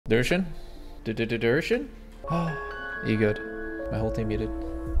Darshan? Darshan? You good? My whole team muted.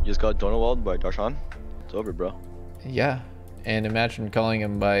 You just got Donald by Darshan. It's over, bro. Yeah. And imagine calling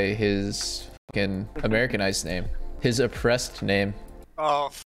him by his fucking Americanized name. His oppressed name. Oh,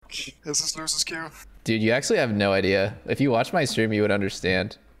 f***. This is losers queue. Dude, you actually have no idea. If you watch my stream, you would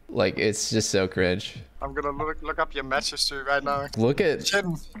understand. Like, it's just so cringe. I'm gonna look up your match history right now. Look at...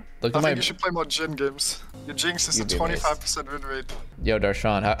 Jhin. Look I at think you should play more Jhin games. Your Jinx is a 25% win rate. Yo,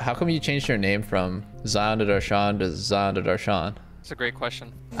 Darshan, how come you changed your name from Zion to Darshan to Zion to Darshan? That's a great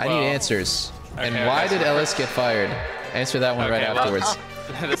question. I need answers. Okay, and why did Ellis get fired? Answer that one right afterwards.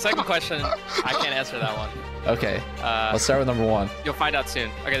 The second question, I can't answer that one. Okay, let's start with number one. You'll find out soon.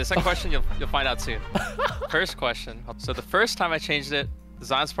 Okay, the second question, you'll find out soon. First question. So the first time I changed it, the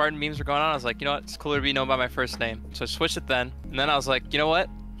Zion Spartan memes were going on. I was like, you know what? It's cooler to be known by my first name. So I switched it then. And then I was like, you know what?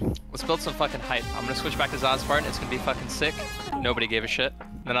 Let's build some fucking hype. I'm gonna switch back to Zion Spartan. It's gonna be fucking sick. Nobody gave a shit.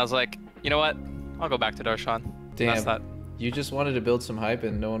 And then I was like, you know what? I'll go back to Darshan. Damn. That's that. You just wanted to build some hype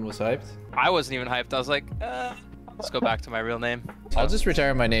and no one was hyped? I wasn't even hyped. I was like, let's go back to my real name. I'll just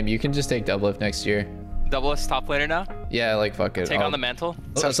retire my name. You can just take Doublelift next year. Doublelift top laner now? Yeah, like fuck it. Take on the mantle?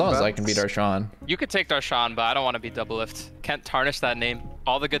 As long as I can beat Darshan. You could take Darshan, but I don't want to be Doublelift. Can't tarnish that name.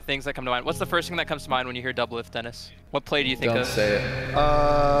 All the good things that come to mind. What's the first thing that comes to mind when you hear Doublelift, Dennis? What play do you think of? Don't say it.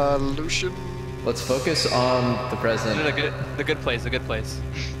 Lucian. Let's focus on the present. The good plays, the good plays.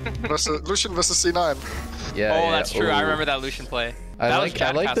 Lucian versus C9. Yeah. Oh, that's true. I remember that Lucian play. I like the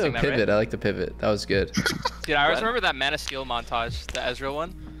pivot. Right? I like the pivot. That was good. Dude, I always remember that Man of Steel montage, the Ezreal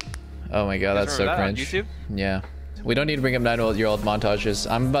one. Oh my god, that's so cringe. On YouTube? Yeah. We don't need to bring up 9-year-old montages.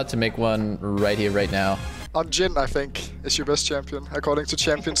 I'm about to make one right here, right now. Jhin, I think, is your best champion, according to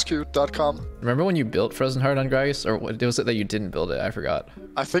championsq.com. Remember when you built Frozen Heart on Gragas? Or what was it that you didn't build it? I forgot.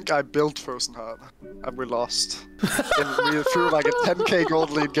 I think I built Frozen Heart, and we lost. We threw like a 10k gold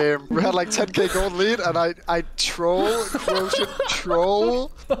lead game. We had like 10k gold lead, and I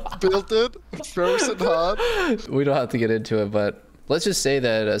built it, Frozen Heart. We don't have to get into it, but let's just say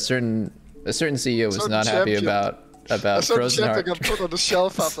that a certain CEO was not happy about Frozen Heart. Got put on the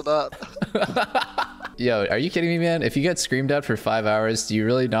shelf after that. Yo, are you kidding me, man? If you get screamed at for 5 hours, do you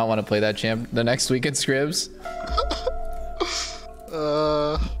really not want to play that champ the next week in scrims?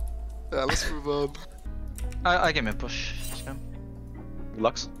 Yeah, let's move on. I give me a push.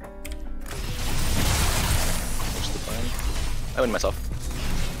 Lux. Push the plan. I win myself.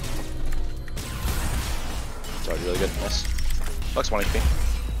 It's already really good. Nice. Lux 1 HP.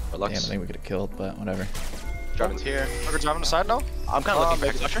 Or Lux. Damn, I think we could have killed, but whatever. Jarvan's here. We're gonna drive on the side now? I'm kind of looking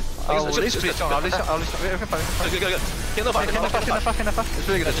back. Flasher. I'll release Vicetone. I'll release. Good. Kill the flash. It's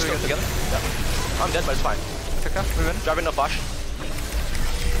really good. It's really good. Together. Yeah. I'm dead, but it's fine. Okay, we win. Jarvan, no flash.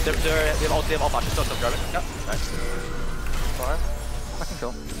 They have all flashes. Still Jarvan. Yeah. Nice. Fine. I can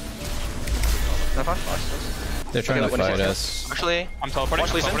kill. No flash. They're trying to fight us. Actually, I'm teleporting.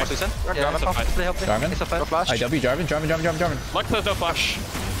 watch Lee Sin. Yeah, Jarvan? It's a fight. Flash. IW, Jarvan. Lux has no flash.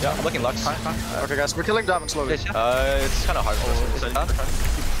 Yeah, I'm looking Lux. Okay, guys, we're killing Jarvan slowly. It's kind of hard for us.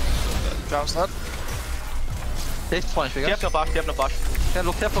 Jarvan's not. There's 1 HP, You have no flash. Yeah,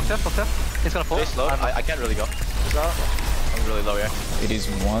 look there. He's gonna fall. Stay slow. I can't really go. I'm really low here. It is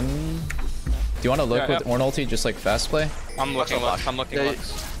 1. Do you want to look with Ornn ulti, just like fast play? I'm looking Lux. Lux.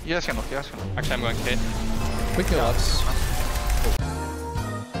 You guys can look. Actually, I'm going Kate. We can go Lux.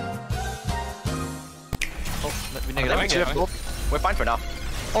 We negative. We're fine for now.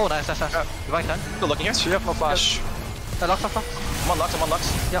 Oh, nice. You right then? Still looking here. She have no flash. Lux. I'm on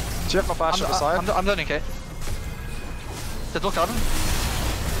Lux. Yeah. She have no flash on the side. I'm learning, Kate. Did look Jarvan?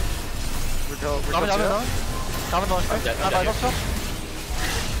 We go Jarvan no HP.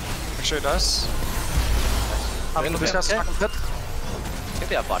 Make sure he does. These guys are fucking fit. I think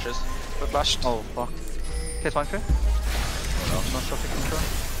they have flashes. We're flashed. Oh, fuck. Kate's 1 HP? No, not sure if you can control.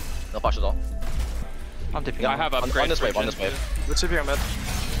 No flash at all. I'm dipping. I have upgrades. On this wave. Let's see if you're mid.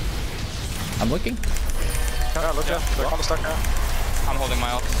 I'm looking. Yeah, look at they're on the stack now. I'm holding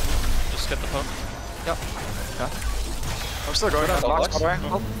my ult. Just get the poke. Yep. I'm still going. Lux, by the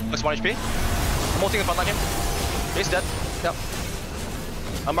way. Lux 1 HP. I'm ulting the front line here. He's dead. Yep.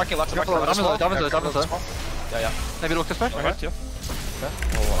 I'm marking Lux. Jarvan's there. Yeah. Maybe look this way. I hurt you.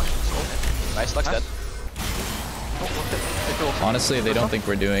 Nice, Lux dead. Honestly, they don't think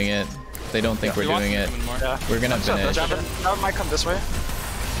we're doing it. They don't think we're doing it. Yeah. We're gonna finish. Jarvan might come this way.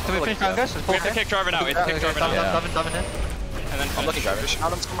 Can we finish down, guys? We have to kick Jarvan out. Jarvan in. And then I'm looking Jarvan.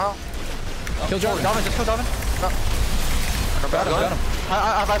 Adam somehow. Kill Jarvan. Just kill Jarvan. Got him.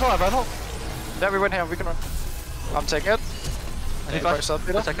 I rifle. Yeah, we win here. We can run. I'm taking it. I need flash. Can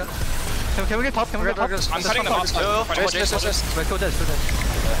we get top? I'm I'm cutting them off. Yes. Kill this.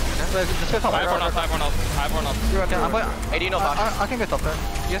 Let's go top. I have one up. Yeah, I'm going. 80 no flash. I can go top there.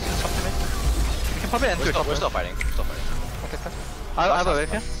 Yes, it's up to me. We can probably enter top. We're still fighting. Okay, fair. I have a wave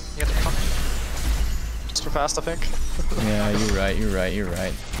here. You have to come. It's too fast, I think. Yeah, you're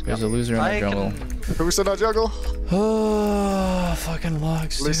right. There's a loser in the jungle. Who's in our jungle? Oh, fucking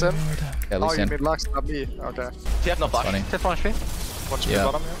Lux. Lee Sin? Yeah, Lee Oh, you Sin. mean Lux, not me. Okay. TF no flash. Funny. Take one HP. Watch me Yeah.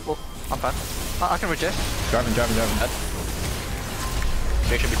 bottom here. Oh, I'm fine. I can reject. Driving.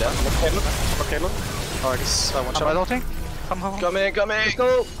 Jake should be dead. okay, look. Oh, I guess I one I'm shot. ulting. Come home. Come in. Let's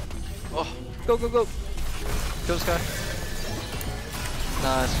go. Oh. Go. Kill this guy.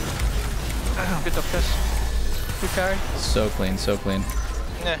 Nice. Good job, Chris. Good carry. So clean.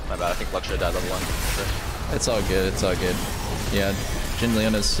 Yeah, my bad. I think Lux should have died level 1. Sure. It's all good. Yeah, Jhin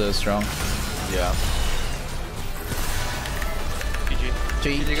Leona's so strong. Yeah.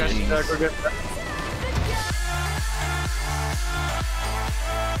 GG guys. Yeah, go get that.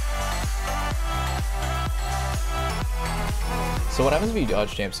 So what happens if you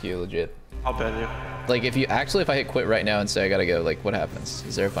dodge champ skew legit? I'll ban you. Like if I hit quit right now and say I gotta go, like what happens?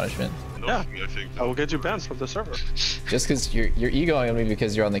 Is there a punishment? Yeah, I will get you banned from the server. Just because you're egoing on me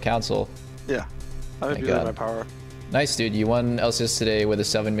because you're on the council. Yeah, I would Thank use God. my power. Nice dude, you won LCS today with a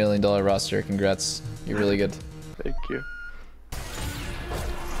 $7 million roster. Congrats, you're really good. Thank you.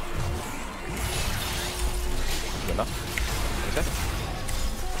 Good enough. Okay.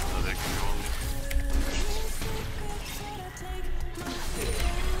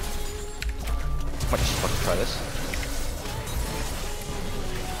 Might just fucking try this.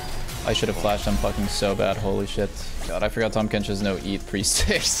 I should have flashed. I'm fucking so bad. Holy shit. God, I forgot Tom Kench has no eat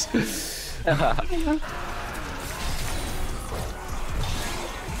pre-sticks. Fighting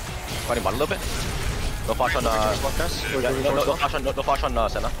bot a little bit. No flash on no flash on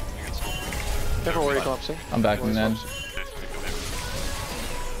Senna. Careful where you come up, see? I'm backing then. I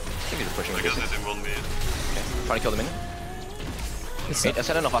think he's pushing. I guess it's in 1 minute. Okay. Trying to kill the minion.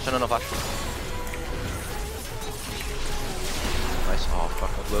 Senna no flash. Nice. Oh fuck,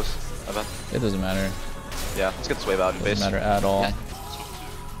 that was close. I bet. It doesn't matter. Yeah, let's get this wave out in base. Doesn't matter at all.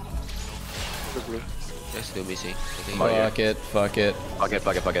 Yes, still BC. Fuck it. Fuck it.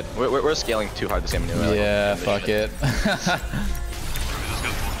 We're scaling too hard this game. Yeah, fuck it.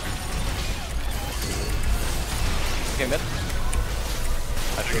 Okay, mid.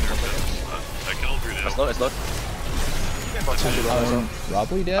 I cannot really It's help. load.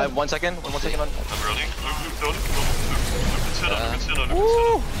 Robly I dead? have 1 second. 1 second on. I'm running. Look, look, Senna.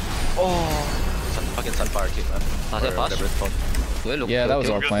 Fucking Sunfire keep, man. Or whatever it's called. Yeah, that was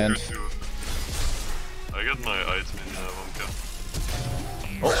all planned. I got my item in 1K.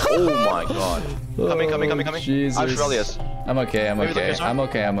 Oh my god. Coming. Jesus. Aurelius. I'm okay. Okay, yeah.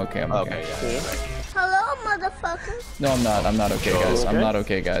 Hello, motherfucker. No, I'm not okay, guys. I'm not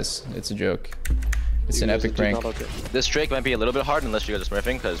okay, guys. It's a joke. It's an epic prank. This Drake might be a little bit hard unless you guys are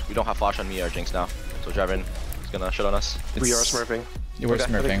smurfing, because we don't have flash on me or Jinx now. So Javin is gonna shit on us. We are smurfing. We're Okay.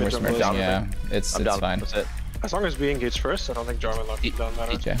 smurfing, Down. yeah. It's I'm down. fine. That's it. As long as we engage first, I don't think Jarman locked it down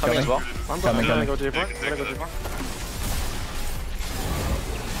matters. Okay, Coming as well. I'm Coming. gonna go to your point. I'm gonna go to your point.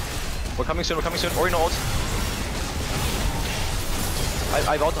 We're coming soon. Ori no ult.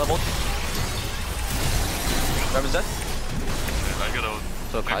 I've ult. Javin's dead. I got out.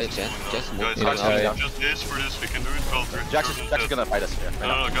 So Kai, Guys, Yeah, just ace for this. We can do it. Valkyrie. Jax is gonna fight us here.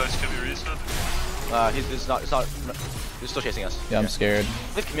 No, guys, can we reset? He's not. He's still chasing us. Yeah, I'm scared.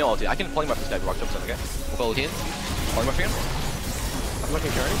 Leave Camille ulti. I can polymorph this guy if he walks up to him, okay? We'll go ulti in. Polymorph him. I'm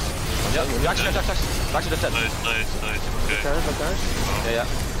looking carries. Yeah, Jax is dead. Nice. Okay. Carries, but carries. Yeah.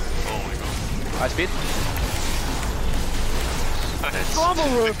 Oh my god. High speed.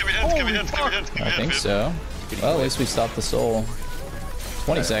 Can we end? I think so. Well, at least we stopped the soul.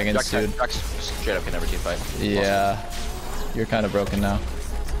 20 seconds, dude. Jax straight up can never team fight. Yeah. You're kind of broken now.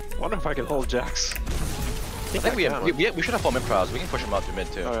 Wonder if I can hold Jax. I think we should have full mid prowls. We can push him out to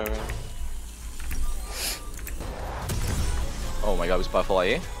mid too. Oh, yeah. Oh my god, we spot full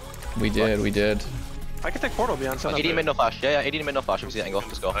IE. We did. I can take portal beyond Senna. 80 mid no flash. Yeah, 80 mid no flash. If you see the angle,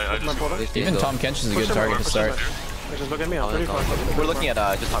 let's go. I just portal. Even Tom Kench is a good target to start. Just look at me, I'm pretty far. We're looking at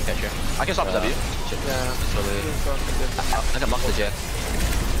just Tom Catch here. I can stop his W. Yeah. I can block the jet.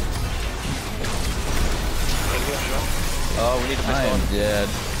 Oh, we need to I am fix dead.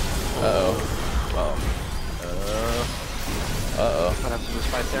 Uh-oh. Might have to lose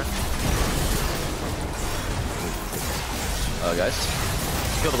fight there. Guys.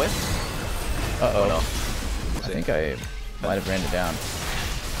 Feel the wave? Uh-oh. No. I think I might have ran it down.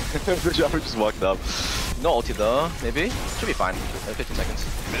 The jumper just walked up. No ulti though, maybe? Should be fine. 15 seconds.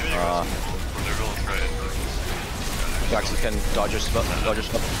 Maybe you guys will try it. Jax can dodge your spell.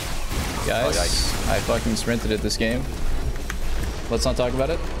 Guys, I fucking sprinted it this game. Let's not talk about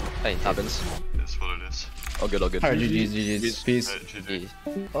it. Hey, happens. That's what it is. All good, all good. Alright, GG's. Peace. GG.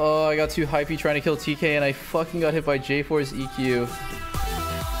 Oh, I got too hypey trying to kill TK and I fucking got hit by J4's EQ.